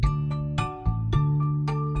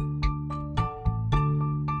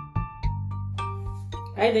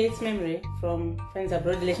Hi there, it's Memory from Friends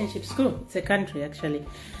Abroad Relationship School. It's a country actually.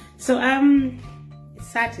 So it's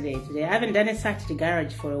Saturday today. I haven't done a Saturday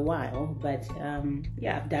garage for a while, but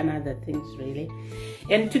yeah, I've done other things really.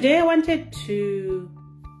 And today I wanted to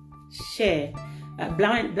share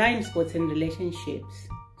blind spots in relationships.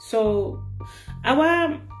 So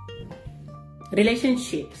our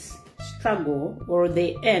relationships struggle, or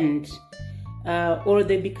they end, or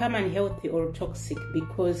they become unhealthy or toxic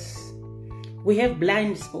because we have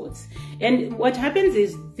blind spots. And what happens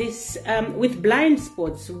is this, with blind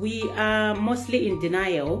spots, we are mostly in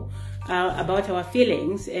denial about our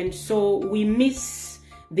feelings, and so we miss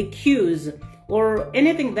the cues or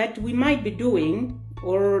anything that we might be doing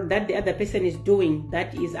or that the other person is doing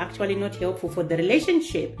that is actually not helpful for the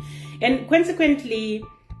relationship. And consequently,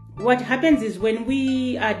 what happens is when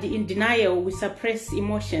we are in denial, we suppress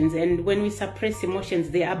emotions, and when we suppress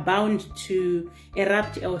emotions, they are bound to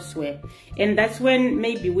erupt elsewhere. And that's when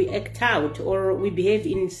maybe we act out or we behave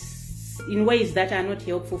in ways that are not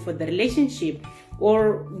helpful for the relationship,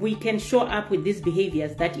 or we can show up with these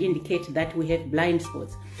behaviors that indicate that we have blind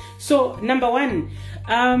spots. So number one,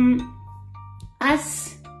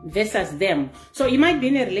 us versus them. So you might be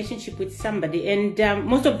in a relationship with somebody, and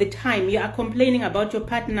most of the time you are complaining about your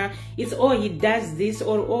partner. It's, oh, he does this,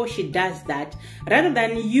 or oh, she does that, rather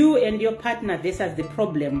than you and your partner versus the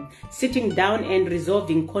problem, sitting down and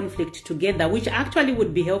resolving conflict together, which actually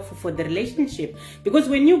would be helpful for the relationship. Because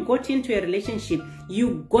when you got into a relationship,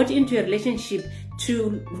 you got into a relationship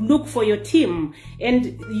to look for your team,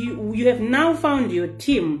 and you have now found your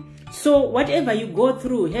team. So whatever you go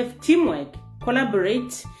through, have teamwork,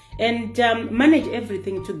 collaborate, and manage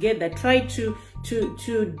everything together. Try to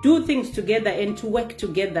do things together and to work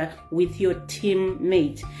together with your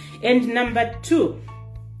teammate. And number two,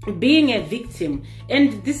 being a victim.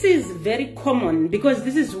 And this is very common because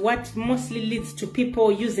this is what mostly leads to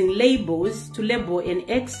people using labels to label an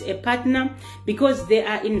ex, a partner, because they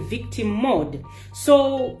are in victim mode.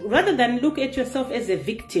 So rather than look at yourself as a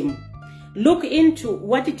victim, look into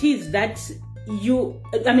what it is that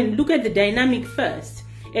look at the dynamic first,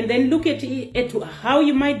 and then look at how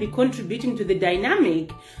you might be contributing to the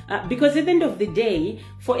dynamic, because at the end of the day,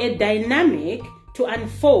 for a dynamic to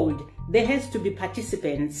unfold, there has to be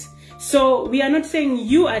participants. So we are not saying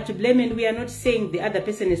you are to blame, and we are not saying the other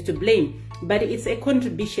person is to blame, but it's a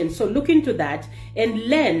contribution. So look into that and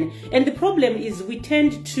learn. And the problem is we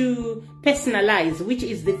tend to personalize, which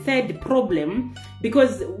is the third problem,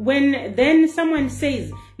 because when then someone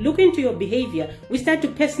says, look into your behavior, we start to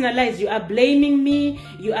personalize. You are blaming me,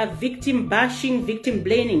 you are victim bashing, victim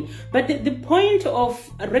blaming. But the point of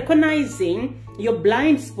recognizing your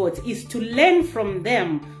blind spots is to learn from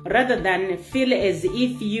them rather than feel as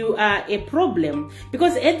if you are a problem.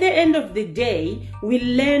 Because at the end of the day, we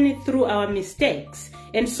learn through our mistakes.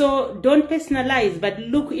 And so don't personalize, but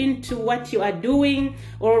look into what you are doing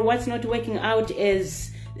or what's not working out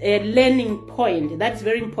as a learning point. That's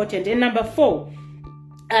very important. And number four,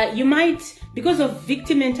 you might, because of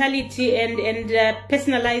victim mentality and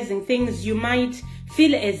personalizing things, you might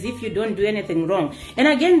feel as if you don't do anything wrong. And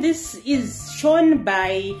again, this is shown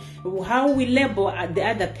by how we label the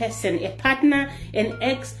other person, a partner, an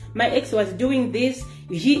ex. My ex was doing this,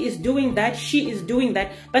 he is doing that, she is doing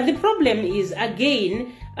that. But the problem is,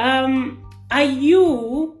 again, are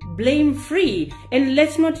you blame free? And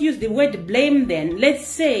let's not use the word blame then. Let's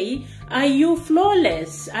say, are you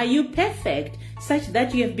flawless? Are you perfect such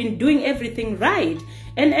that you have been doing everything right?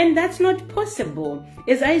 And that's not possible.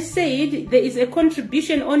 As I said, there is a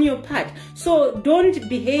contribution on your part. So don't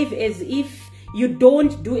behave as if you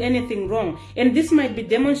don't do anything wrong. And this might be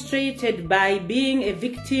demonstrated by being a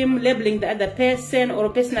victim, labeling the other person, or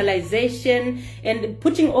personalization, and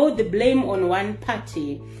putting all the blame on one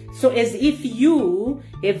party. So as if you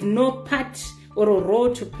have no part or a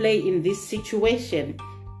role to play in this situation.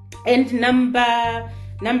 And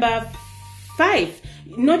number five,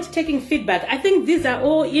 not taking feedback. I think these are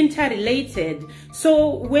all interrelated.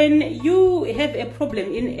 So when you have a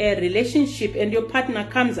problem in a relationship and your partner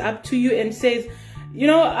comes up to you and says, you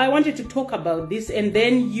know, I wanted to talk about this, and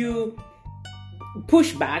then you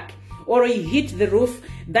push back or you hit the roof,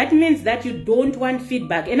 that means that you don't want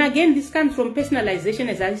feedback. And again, this comes from personalization,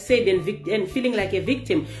 as I said, and feeling like a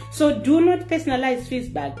victim. So do not personalize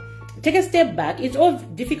feedback. Take a step back. It's all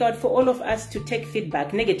difficult for all of us to take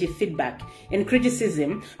feedback, negative feedback and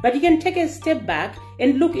criticism, but you can take a step back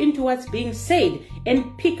and look into what's being said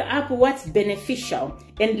and pick up what's beneficial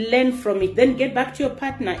and learn from it. Then get back to your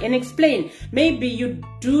partner and explain. Maybe you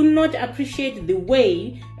do not appreciate the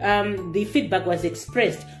way the feedback was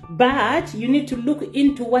expressed, but you need to look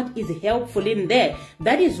into what is helpful in there.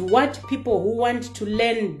 That is what people who want to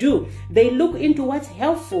learn do. They look into what's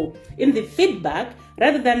helpful in the feedback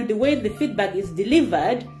rather than the way the feedback is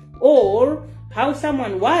delivered or how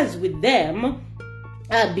someone was with them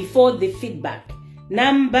before the feedback.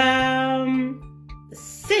 Number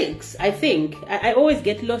 6, I think. I always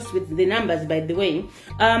get lost with the numbers, by the way.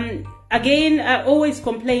 Again, always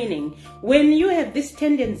complaining. When you have this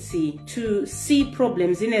tendency to see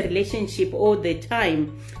problems in a relationship all the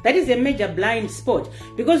time, that is a major blind spot.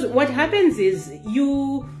 Because what happens is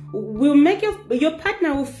you will make your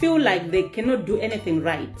partner will feel like they cannot do anything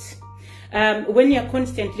right. When you're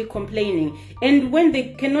constantly complaining, and when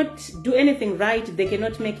they cannot do anything right, they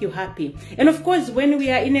cannot make you happy. And of course, when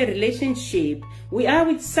we are in a relationship, we are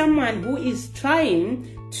with someone who is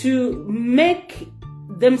trying to make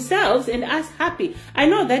themselves and us happy. I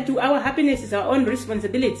know that our happiness is our own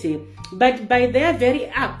responsibility, but by their very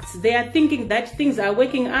acts, they are thinking that things are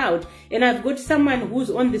working out, and I've got someone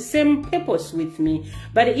who's on the same purpose with me.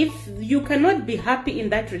 But if you cannot be happy in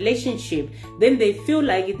that relationship, then they feel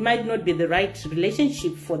like it might not be the right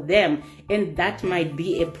relationship for them, and that might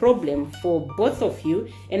be a problem for both of you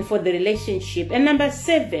and for the relationship. And number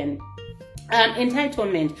 7,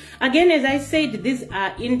 entitlement. Again, as I said, these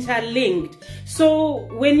are interlinked. So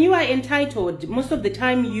when you are entitled, most of the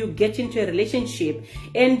time you get into a relationship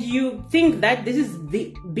and you think that this is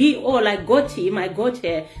the be all. I got him, I got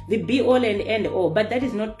her, the be all and end all. But that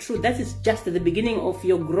is not true. That is just the beginning of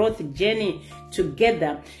your growth journey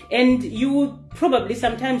together. And you will probably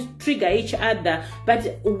sometimes trigger each other.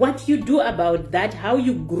 But what you do about that, how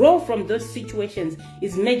you grow from those situations,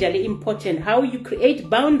 is majorly important. How you create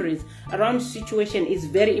boundaries around situation is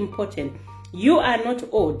very important. You are not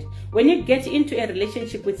old. When you get into a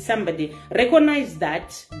relationship with somebody, recognize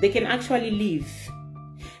that they can actually leave.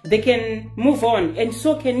 They can move on, and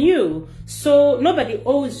so can you. So nobody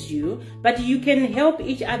owes you, but you can help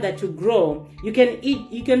each other to grow. You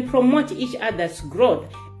can promote each other's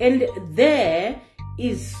growth, and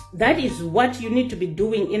that is what you need to be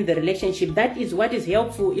doing in the relationship. That is what is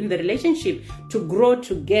helpful in the relationship, to grow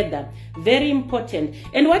together. Very important.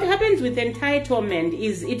 And what happens with entitlement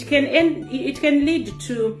is it can lead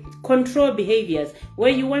to control behaviors,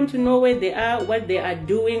 where you want to know where they are, what they are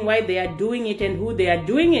doing, why they are doing it, and who they are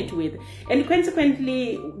doing it with. And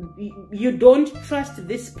consequently, you don't trust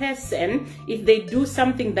this person if they do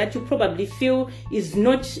something that you probably feel is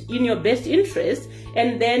not in your best interest,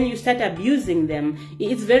 and then you start abusing them.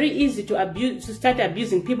 It's very easy to start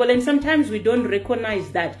abusing people, and sometimes we don't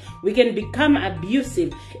recognize that. We can become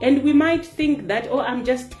abusive, and we might think that, oh, I'm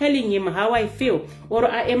just telling him how I feel, or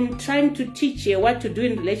I am trying to teach you what to do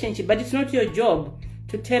in relationship. But it's not your job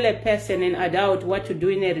to tell a person, an adult, what to do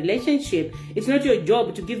in a relationship. It's not your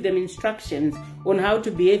job to give them instructions on how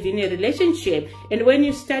to behave in a relationship. And when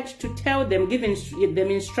you start to tell them, give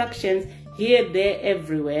them instructions here, there,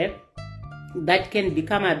 everywhere, that can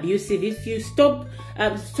become abusive. If you stop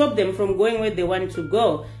them from going where they want to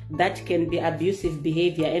go, that can be abusive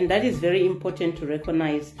behavior, and that is very important to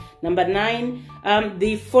recognize. Number 9,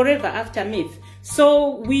 the forever after myth.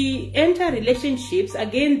 So we enter relationships,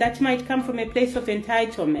 again, that might come from a place of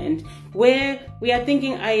entitlement, where we are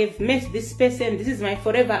thinking, I have met this person, this is my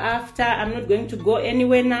forever after, I'm not going to go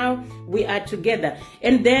anywhere now, we are together.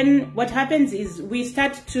 And then what happens is we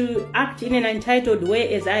start to act in an entitled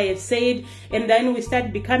way, as I have said, and then we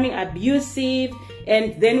start becoming abusive,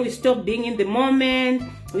 and then we stop being in the moment.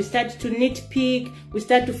 We start to nitpick, we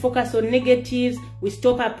start to focus on negatives, we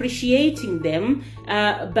stop appreciating them,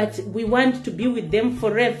 but we want to be with them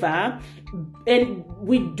forever. And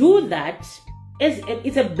we do that as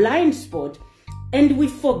it's a blind spot, and we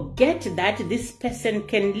forget that this person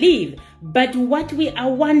can leave. But what we are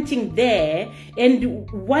wanting there, and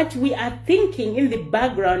what we are thinking in the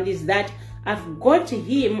background, is that I've got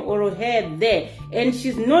him or her there, and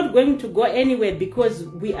she's not going to go anywhere because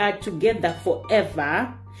we are together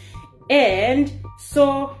forever. And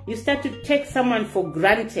so you start to take someone for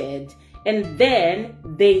granted, and then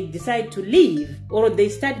they decide to leave, or they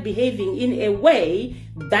start behaving in a way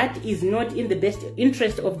that is not in the best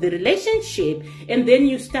interest of the relationship. And then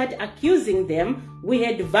you start accusing them. We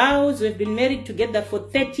had vows, we've been married together for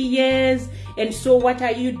 30 years, and so what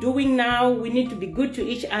are you doing now? We need to be good to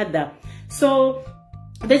each other. So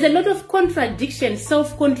there's a lot of contradiction,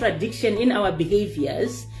 self-contradiction in our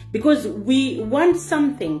behaviors, because we want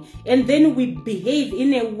something and then we behave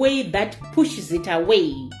in a way that pushes it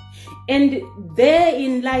away. And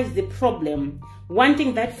therein lies the problem.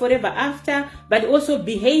 Wanting that forever after, but also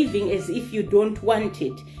behaving as if you don't want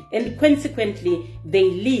it. And consequently, they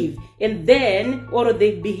leave. And then, or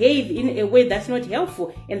they behave in a way that's not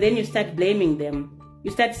helpful. And then you start blaming them.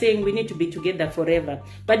 You start saying we need to be together forever.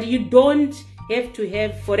 But you don't have to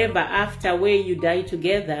have forever after where you die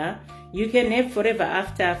together. You can have forever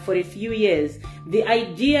after for a few years. The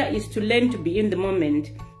idea is to learn to be in the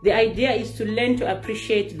moment. The idea is to learn to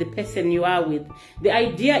appreciate the person you are with. The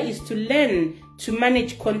idea is to learn to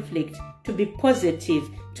manage conflict, to be positive,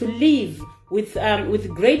 to live with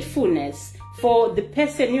gratefulness for the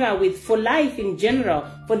person you are with, for life in general,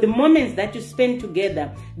 for the moments that you spend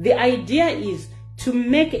together. The idea is to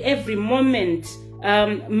make every moment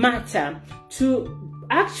matter, to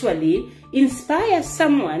actually inspire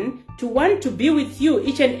someone to want to be with you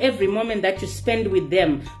each and every moment that you spend with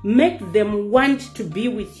them. Make them want to be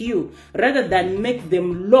with you rather than make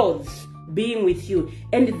them loathe being with you.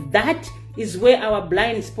 And that is where our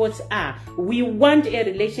blind spots are. We want a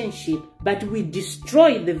relationship, but we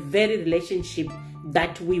destroy the very relationship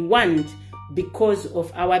that we want because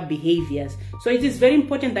of our behaviors. So it is very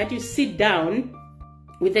important that you sit down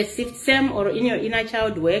with a SIFT-SEM or in your inner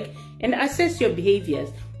child work and assess your behaviors.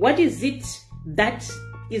 What is it that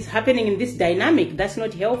is happening in this dynamic that's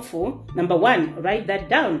not helpful? Number one, write that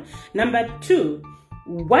down. Number two,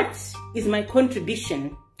 what is my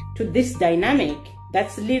contribution to this dynamic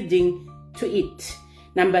that's leading to it?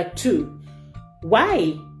 Number two,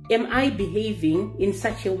 why am I behaving in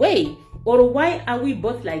such a way? Or why are we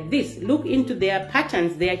both like this? Look into their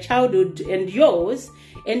patterns, their childhood and yours,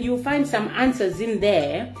 and you'll find some answers in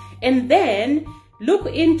there. And then look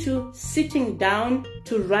into sitting down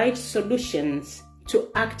to write solutions to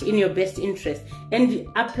act in your best interest and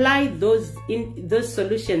apply those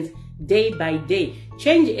solutions day by day.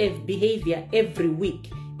 Change a behavior every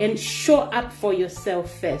week and show up for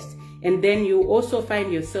yourself first. And then you also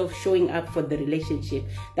find yourself showing up for the relationship.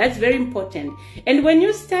 That's very important. And when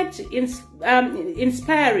you start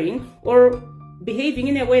inspiring or behaving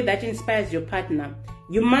in a way that inspires your partner,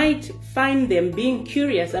 you might find them being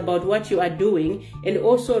curious about what you are doing and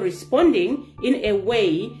also responding in a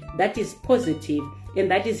way that is positive and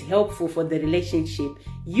that is helpful for the relationship.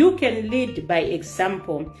 You can lead by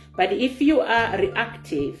example, but if you are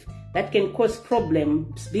reactive, that can cause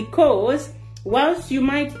problems, because whilst you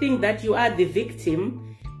might think that you are the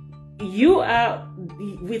victim, you are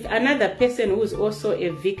with another person who's also a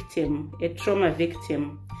victim, a trauma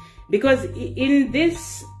victim. Because in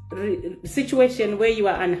this situation where you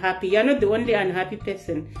are unhappy, you're not the only unhappy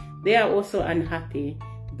person. They are also unhappy.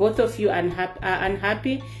 Both of you are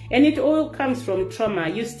unhappy, and it all comes from trauma.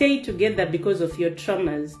 You stay together because of your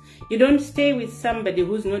traumas. You don't stay with somebody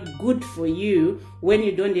who's not good for you when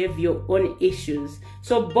you don't have your own issues.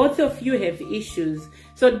 So both of you have issues.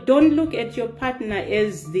 So don't look at your partner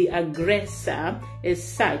as the aggressor as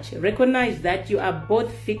such. Recognize that you are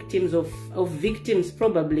both victims of victims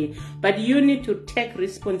probably, but you need to take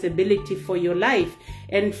responsibility for your life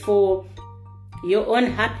and for your own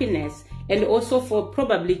happiness, and also for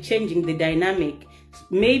probably changing the dynamic.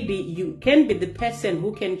 Maybe you can be the person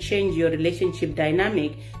who can change your relationship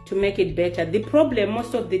dynamic to make it better. The problem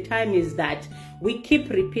most of the time is that we keep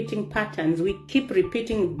repeating patterns. We keep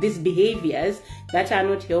repeating these behaviors that are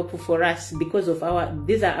not helpful for us because of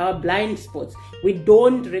these are our blind spots. We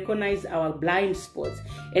don't recognize our blind spots,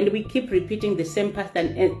 and we keep repeating the same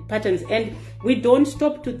patterns, and we don't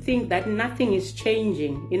stop to think that nothing is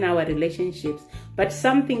changing in our relationships. But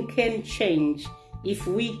something can change if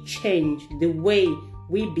we change the way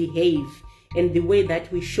we behave and the way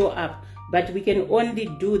that we show up. But we can only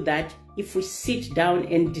do that if we sit down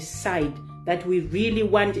and decide that we really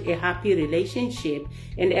want a happy relationship.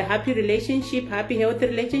 And a happy relationship, happy, healthy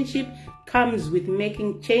relationship comes with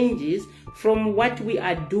making changes from what we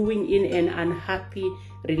are doing in an unhappy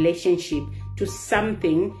relationship to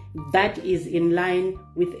something that is in line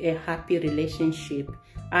with a happy relationship.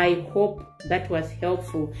 I hope that was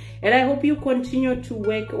helpful, and I hope you continue to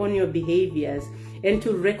work on your behaviors and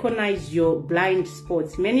to recognize your blind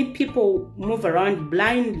spots. Many people move around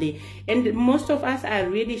blindly, and most of us are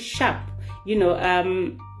really sharp,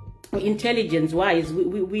 intelligence wise.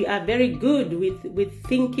 We are very good with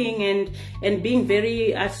thinking and being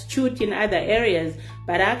very astute in other areas,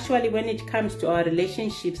 but actually when it comes to our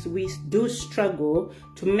relationships, we do struggle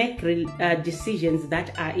to make decisions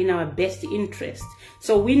that are in our best interest.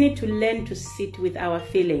 So we need to learn to sit with our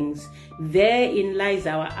feelings. Therein lies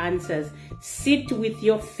our answers. Sit with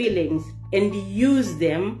your feelings and use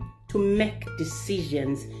them to make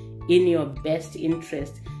decisions in your best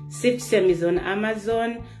interest. SIFT-SEM is on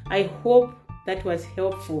Amazon. I hope that was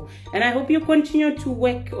helpful. And I hope you continue to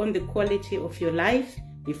work on the quality of your life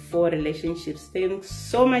before relationships. Thanks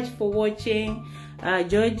so much for watching.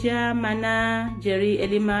 Georgia, Mana, Jerry,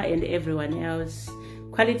 Elima, and everyone else.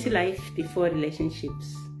 Quality life before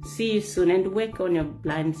relationships. See you soon, and work on your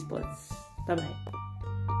blind spots. Bye-bye.